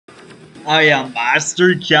I am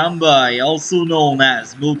Master Kambai, also known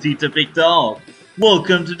as Multi-Topic Dog.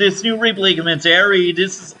 Welcome to this new replay commentary.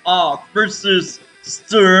 This is hawke versus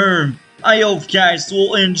Sturm. I hope guys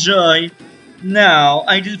will enjoy. Now,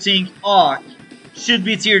 I do think hawke should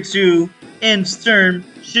be tier 2 and Sturm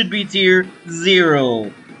should be tier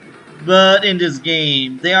 0. But in this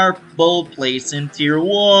game, they are both placed in tier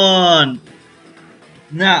 1.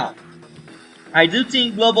 Now, I do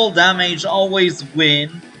think global damage always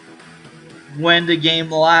win when the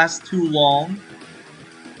game lasts too long.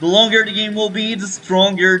 The longer the game will be, the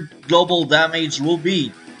stronger global damage will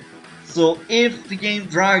be. So if the game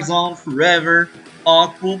drags on forever,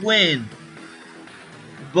 hawke will win.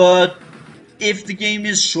 But if the game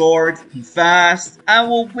is short and fast, I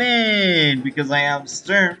will win because I am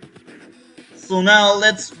Sturm. So now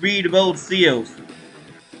let's read about CEOs.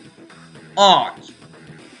 hawke.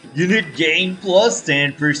 Unit gain plus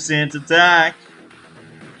 10% attack.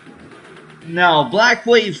 Now, Black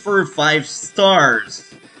Wave for 5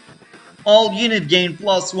 stars. All unit gain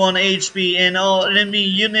plus 1 HP and all enemy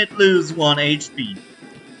unit lose 1 HP.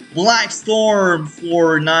 Black Storm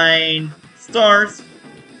for 9 stars.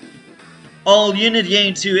 All unit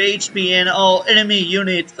gain 2 HP and all enemy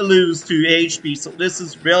unit lose 2 HP. So this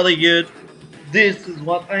is really good. This is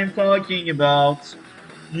what I'm talking about.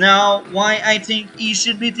 Now, why I think he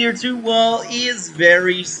should be tier 2? Well, he is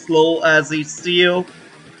very slow as a seal.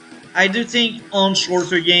 I do think on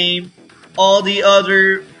shorter game, all the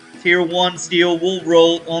other tier 1 steel will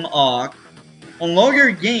roll on hawke. On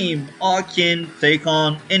longer game, hawke can take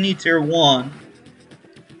on any tier 1.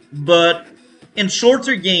 But in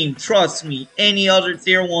shorter game, trust me, any other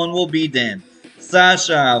tier 1 will beat them.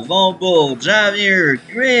 Sasha, Vombo, Javier,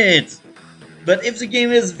 Grit. But if the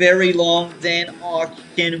game is very long, then hawke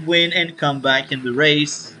can win and come back in the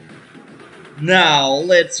race. Now,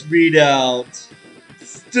 let's read out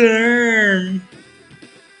Sturm.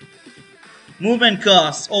 Movement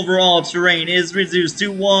cost overall terrain is reduced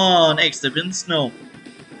to 1 except in snow.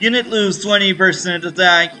 Unit lose 20%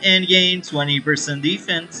 attack and gain 20%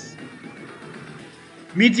 defense.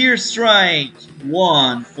 Meteor Strike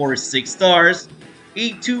 1 for 6 stars.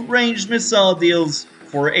 8-2 ranged missile deals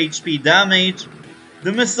 4 HP damage.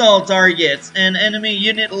 The missile targets an enemy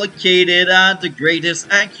unit located at the greatest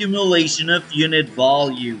accumulation of unit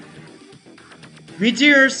value.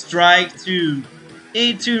 Meteor Strike 2.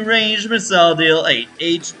 8-2 range missile deal 8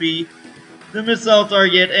 HP. The missile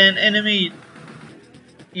target an enemy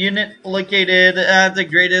unit located at the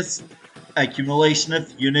greatest accumulation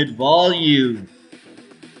of unit value.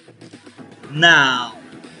 Now,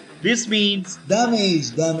 this means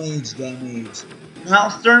damage. Now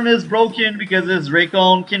Sturm is broken because his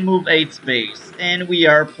recon can move 8 space, and we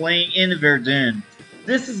are playing in Verdun.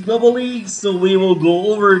 This is Global League, so we will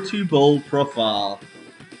go over to bold profile.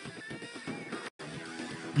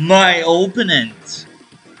 My opponent,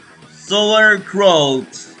 Solar Crowd,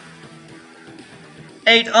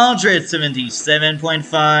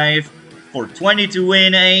 877.5 for 22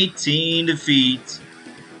 win, 18 defeat.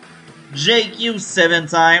 JQ 7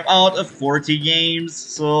 time out of 40 games,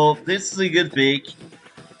 so this is a good pick.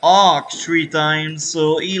 hawke 3 times,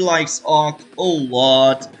 so he likes hawke a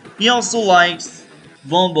lot. He also likes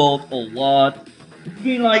Vombolt a lot. It's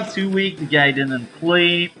been like 2 weeks the guy didn't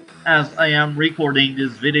play as I am recording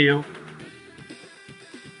this video.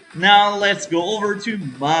 Now let's go over to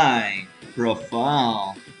my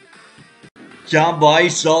profile. Kambai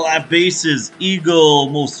shall have bases, Eagle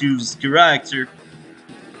most used character.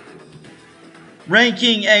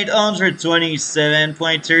 Ranking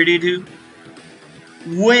 827.32.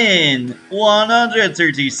 Win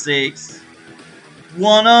 136.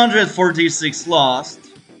 146 lost.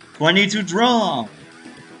 22 draw.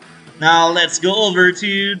 Now let's go over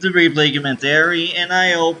to the replay commentary and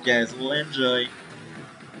I hope guys will enjoy.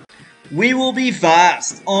 We will be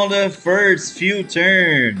fast on the first few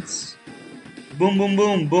turns. Boom boom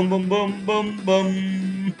boom boom boom boom boom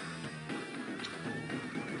boom.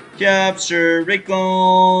 Capture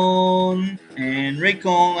recon and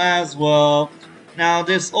recon as well. Now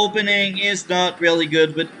this opening is not really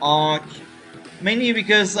good with hawke, mainly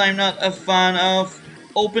because I'm not a fan of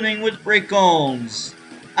opening with recons.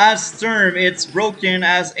 As Sturm, it's broken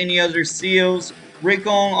as any other seals.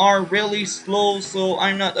 Recon are really slow, so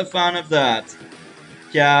I'm not a fan of that.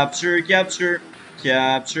 Capture, capture,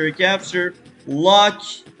 capture, capture. Lock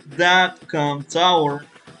that com tower.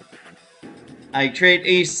 I create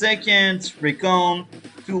a second recon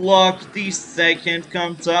to lock the second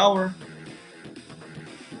com tower.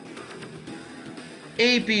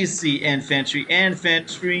 APC infantry,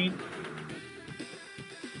 infantry.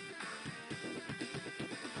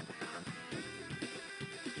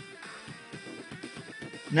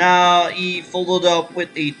 Now he followed up with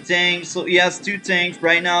a tank, so he has 2 tanks.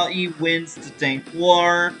 Right now he wins the tank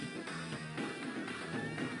war.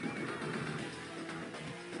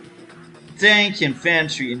 Tank,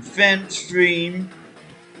 infantry, infantry.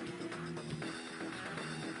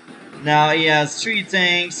 Now he has 3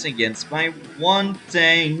 tanks against my 1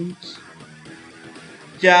 tank.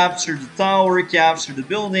 Capture the tower, capture the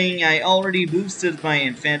building. I already boosted my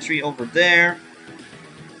infantry over there.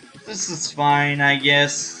 This is fine, I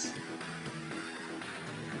guess.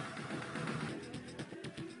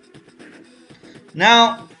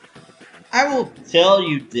 Now, I will tell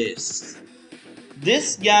you this.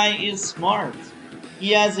 This guy is smart.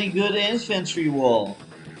 He has a good infantry wall.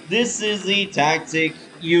 This is a tactic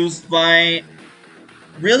used by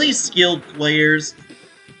really skilled players,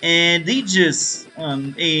 and they just,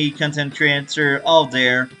 a content creator out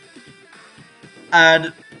there,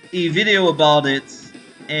 had a video about it,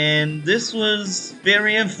 and this was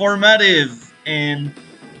very informative. And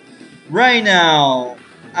right now,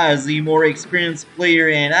 as a more experienced player,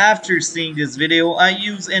 and after seeing this video, I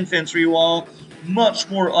use infantry wall much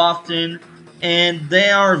more often, and they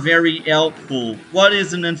are very helpful. What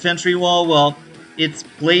is an infantry wall? Well, it's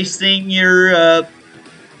placing your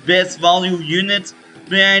best value unit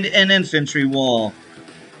behind an infantry wall,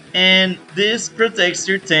 and this protects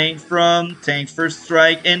your tank from tank first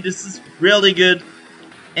strike, and this is really good.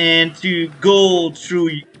 And to go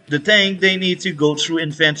through the tank, they need to go through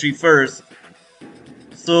infantry first.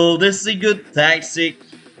 So this is a good tactic.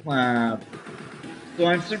 So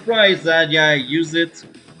I'm surprised that yeah, I use it.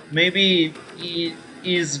 Maybe he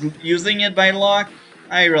is using it by luck.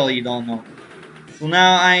 I really don't know. So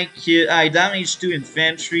now I damaged 2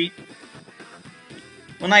 infantry.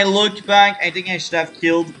 When I look back, I think I should have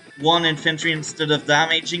killed 1 infantry instead of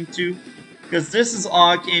damaging 2. Because this is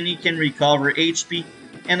hawke and he can recover HP.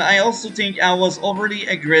 And I also think I was overly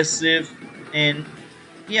aggressive, and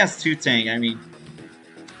he has 2 tank, I mean.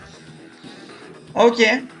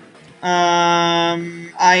 Okay.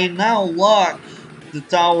 I now lock the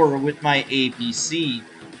tower with my APC.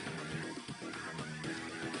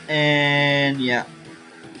 And yeah.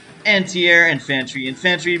 Anti-air infantry.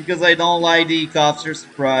 Infantry because I don't like the helicopter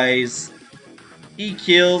surprise. He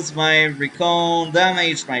kills my recon,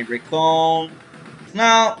 damage my recon.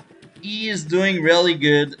 Now, he is doing really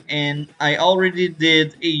good, and I already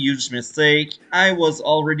did a huge mistake. I was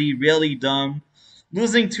already really dumb.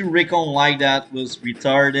 Losing to recon like that was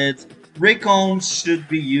retarded. Recon should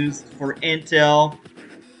be used for intel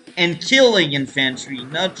and killing infantry,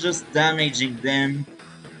 not just damaging them.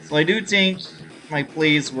 So I do think my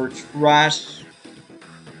plays were trash.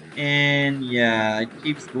 And yeah, it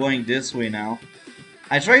keeps going this way now.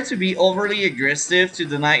 I tried to be overly aggressive to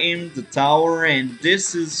deny him the tower, and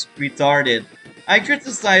this is retarded. I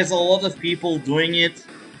criticize a lot of people doing it.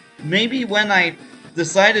 Maybe when I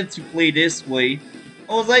decided to play this way,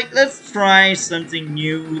 I was like, let's try something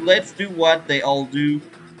new, let's do what they all do.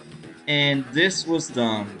 And this was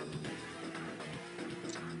dumb.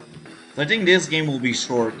 So I think this game will be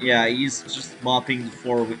short. Yeah, he's just mopping the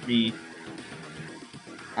floor with me.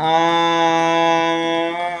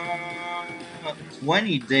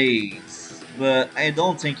 20 days, but I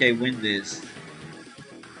don't think I win this.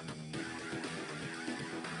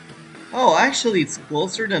 Oh, actually it's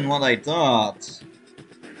closer than what I thought.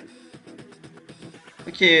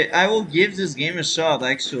 Okay, I will give this game a shot,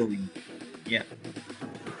 actually. Yeah.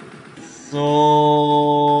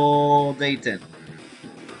 So... Day 10.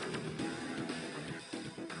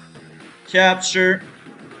 Capture.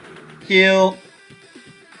 Kill.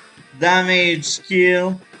 Damage.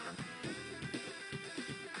 Kill.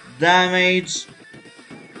 Damage.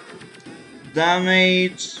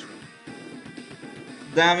 Damage.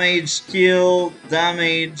 Damage. Kill.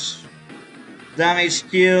 Damage. Damage.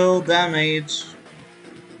 Kill. Damage.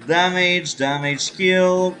 Damage. Damage.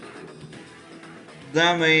 Kill.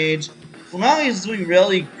 Damage. So now he's doing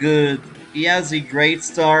really good. He has a great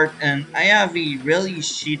start, and I have a really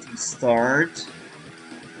shitty start.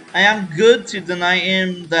 I am good to deny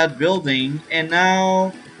him that building, and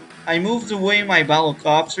now I moved away my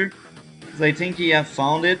battlecopter because I think he have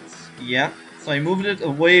found it. Yeah, so I moved it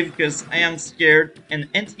away because I am scared an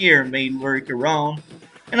anti-air may lurk around,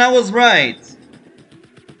 and I was right.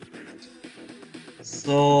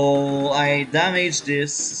 So I damaged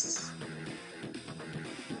this.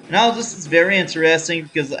 Now this is very interesting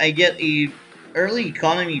because I get a early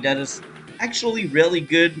economy that is actually really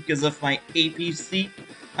good because of my APC.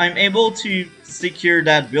 I'm able to secure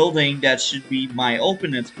that building that should be my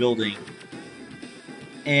opponent's building.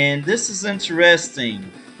 And this is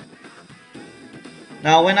interesting.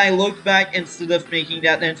 Now when I look back, instead of making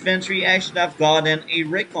that infantry, I should have gotten a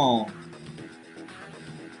recon.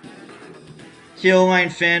 Kill my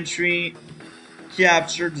infantry,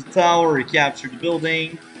 capture the tower, capture the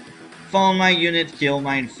building, found my unit, kill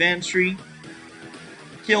my infantry,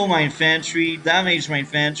 damage my infantry, damage my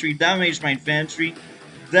infantry,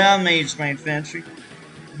 damage my infantry,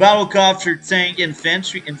 battlecopter, tank,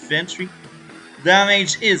 infantry,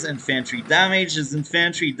 damage is infantry, damage is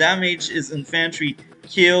infantry, damage is infantry,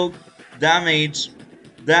 kill, damage,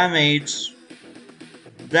 damage,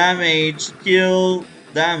 damage, kill,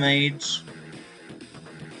 damage.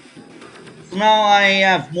 So now I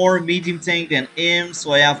have more medium tank than him,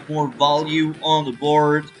 so I have more value on the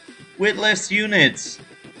board with less units,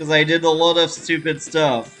 because I did a lot of stupid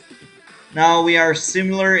stuff. Now we are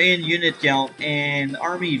similar in unit count and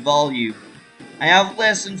army value. I have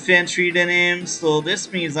less infantry than him, so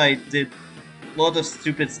this means I did a lot of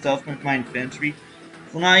stupid stuff with my infantry.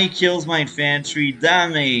 So now he kills my infantry,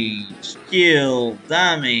 damage, kill,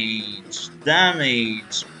 damage,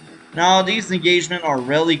 damage. Now these engagements are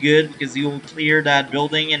really good because you will clear that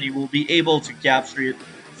building and you will be able to capture it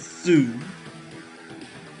soon.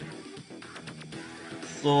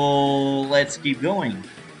 So let's keep going.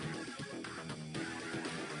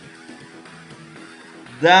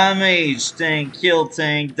 Damage tank, kill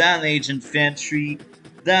tank, damage infantry,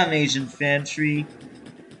 damage infantry.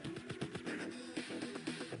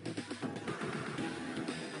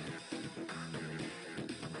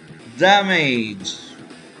 Damage,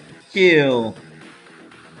 kill,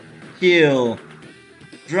 kill,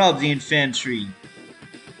 drop the infantry,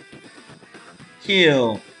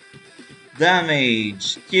 kill,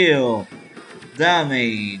 damage, kill,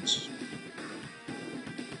 damage.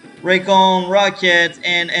 Recon, rocket,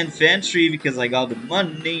 and infantry because I got the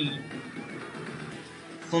money.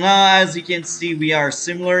 So now as you can see we are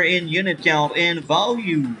similar in unit count and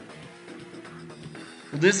value.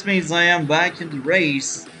 So this means I am back in the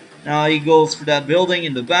race. Now he goes for that building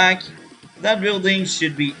in the back. That building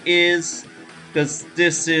should be his, because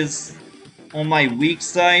this is on my weak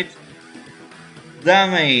side.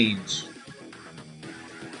 Damage.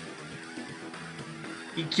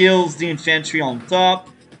 He kills the infantry on top.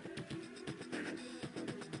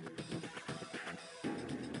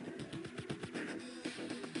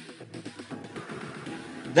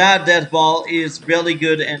 That death ball is really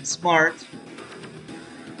good and smart.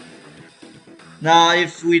 Now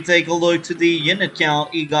if we take a look to the unit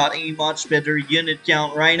count, he got a much better unit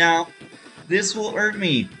count right now. This will hurt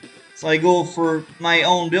me. So I go for my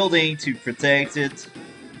own building to protect it.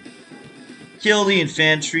 Kill the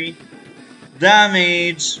infantry.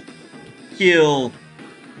 Damage. Kill.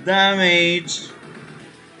 Damage.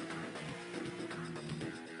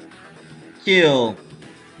 Kill.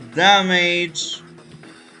 Damage.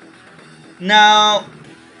 Now,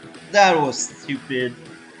 that was stupid.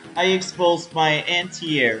 I exposed my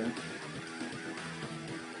anti-air.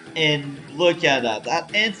 And look at that.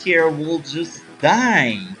 That anti-air will just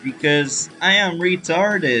die because I am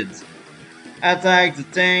retarded. Attack the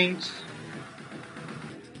tank.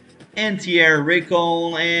 Anti-air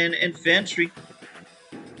recon and infantry.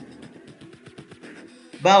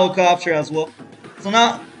 Battlecopter as well. So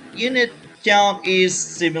now, unit count is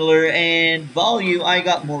similar and value, I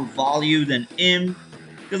got more value than him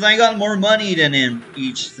because I got more money than him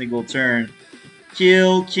each single turn.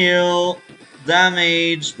 Kill, kill,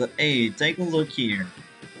 damage, but hey, take a look here.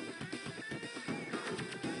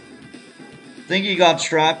 I think he got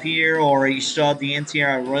trapped here or he shot the anti-air,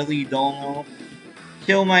 I really don't know.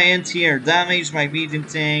 Kill my anti-air, damage my medium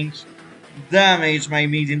tank, damage my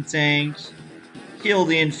medium tank, kill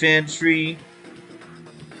the infantry,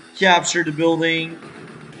 capture the building,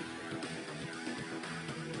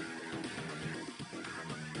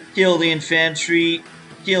 kill the infantry,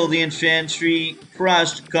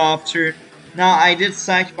 crash the copter. Now I did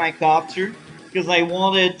sack my copter because I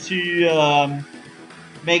wanted to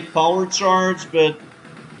make power charge, but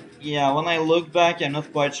yeah, when I look back, I'm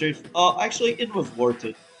not quite sure. Oh, actually, it was worth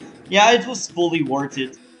it. Yeah, it was fully worth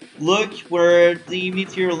it. Look where the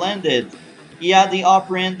meteor landed. He had the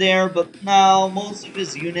upper end there, but now most of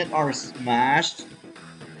his units are smashed.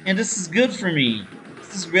 And this is good for me.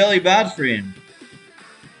 This is really bad for him.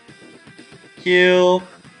 Kill.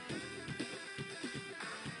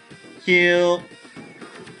 Kill.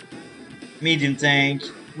 Medium tank.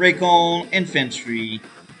 Recon. Infantry.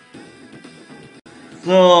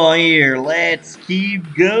 So here, let's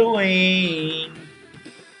keep going.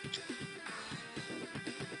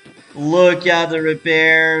 Look at the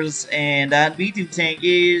repairs, and that medium tank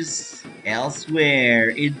is elsewhere.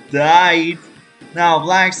 It died. Now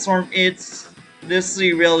Black Storm hits. This is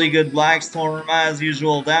a really good Black Storm as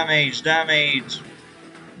usual. Damage, damage,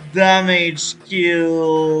 damage,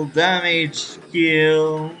 kill, damage,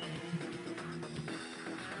 kill,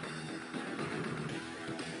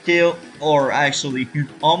 kill, or actually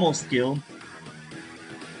almost kill.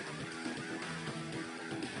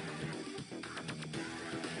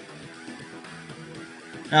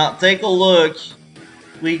 Now take a look.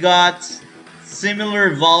 We got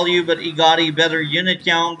similar value, but he got a better unit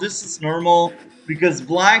count. This is normal because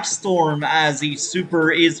Black Storm as a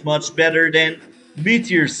super is much better than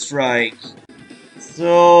Meteor Strike.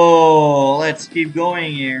 So let's keep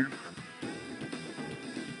going here.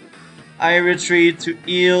 I retreat to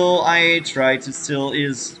heal. I try to steal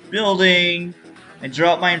his building. I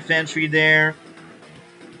drop my infantry there.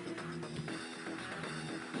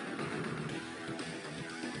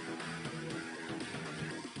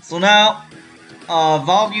 So now,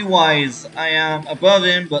 value-wise, I am above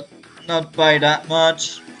him, but not by that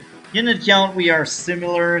much. Unit count, we are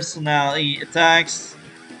similar, so now he attacks.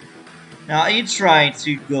 Now he tried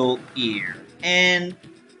to go here, and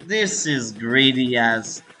this is greedy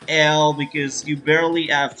as hell because you barely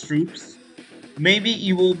have troops. Maybe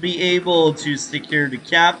you will be able to secure the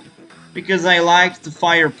cap because I like the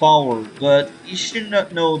firepower, but you should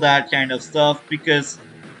not know that kind of stuff because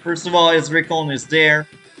first of all his recon is there,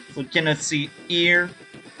 so it cannot see here,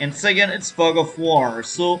 and second it's fog of war,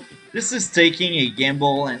 so this is taking a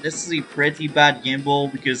gamble, and this is a pretty bad gamble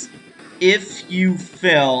because if you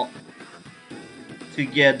fail to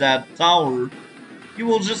get that tower, you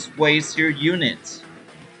will just waste your units.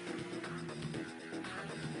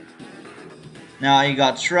 Now you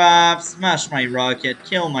got traps, smash my rocket,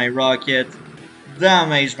 kill my rocket,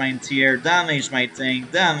 damage my anti-air, damage my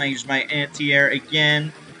tank, damage my anti-air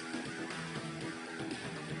again.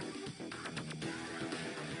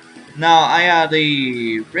 Now I had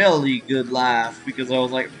a really good laugh because I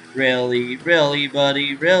was like, really, really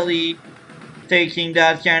buddy, really taking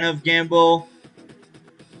that kind of gamble.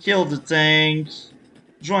 Kill the tank,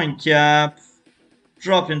 join cap,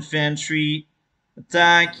 drop infantry,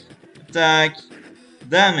 attack, attack,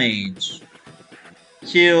 damage,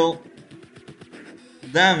 kill,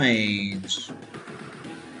 damage,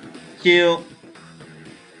 kill,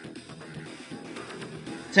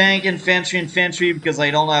 tank, infantry, infantry because I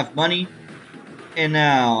don't have money. And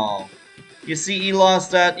now, you see he lost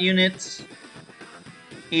that unit.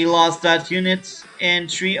 He lost that unit, and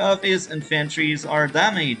 3 of his infantries are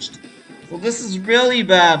damaged. So this is really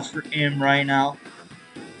bad for him right now.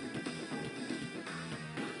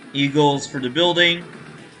 He goes for the building.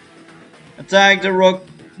 Attack the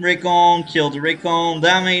recon, kill the recon,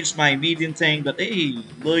 damage my medium tank, but hey,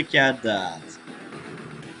 look at that.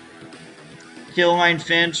 Kill my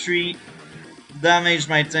infantry, damage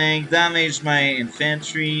my tank, damage my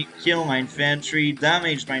infantry, kill my infantry,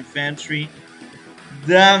 damage my infantry,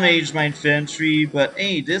 damage my infantry, but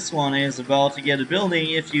hey, this one is about to get a building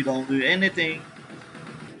if you don't do anything.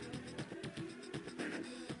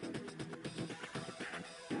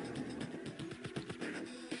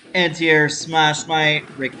 Anti-air smashed my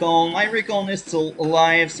recon. My recon is still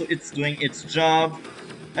alive, so it's doing its job.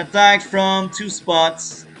 Attacked from 2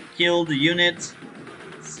 spots. Kill the unit.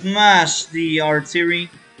 Smash the artillery.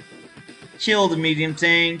 Kill the medium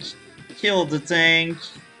tank. Kill the tank.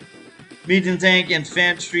 Medium tank,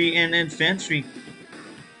 infantry, and infantry.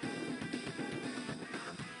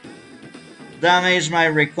 Damage my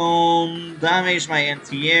recon. Damage my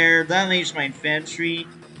anti-air. Damage my infantry.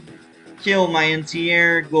 Kill my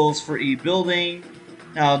anti-air, goes for a building.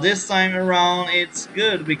 Now this time around it's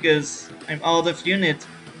good because I'm out of unit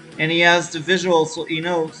and he has the visual, so he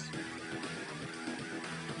knows.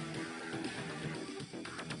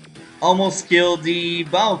 Almost killed the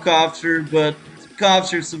Battlecopter, but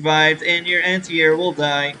Copter survived and your anti-air will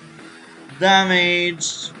die.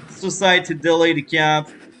 Damage, decide to delay the cap.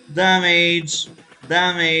 Damage,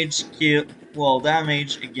 damage, kill, well,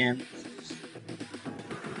 damage again.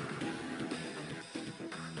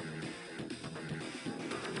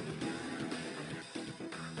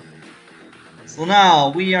 So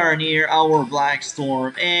now we are near our Black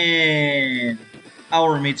Storm and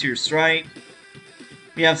our Meteor Strike.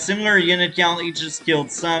 We have similar unit count, he just killed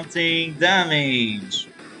something. Damage.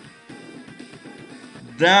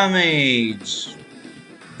 Damage.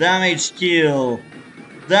 Damage kill.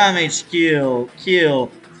 Damage kill. Kill.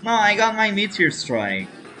 No, I got my Meteor Strike.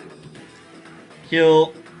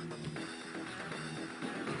 Kill.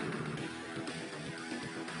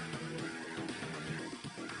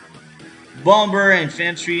 Bomber,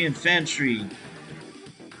 infantry, infantry.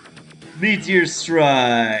 Meteor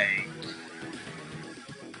Strike.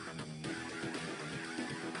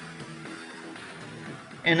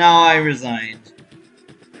 and now I resigned.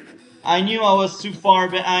 I knew I was too far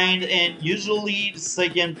behind, and usually the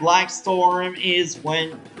second Black Storm is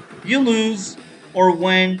when you lose or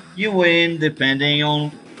when you win, depending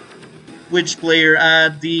on which player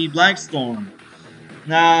had the Black Storm.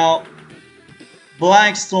 Now,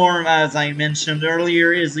 Black Storm, as I mentioned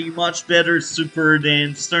earlier, is a much better super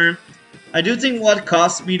than Sturm. I do think what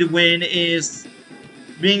cost me to win is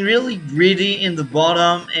being really greedy in the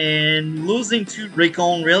bottom and losing to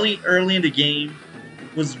Recon really early in the game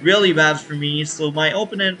was really bad for me, so my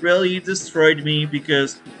opponent really destroyed me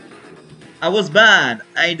because I was bad.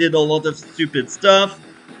 I did a lot of stupid stuff,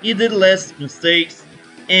 he did less mistakes,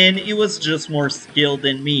 and he was just more skilled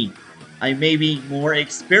than me. I may be more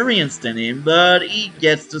experienced than him, but he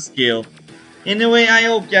gets the skill. Anyway, I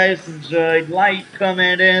hope guys enjoyed. Like,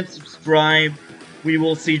 comment, and subscribe. We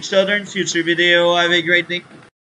will see each other in future video. Have a great day.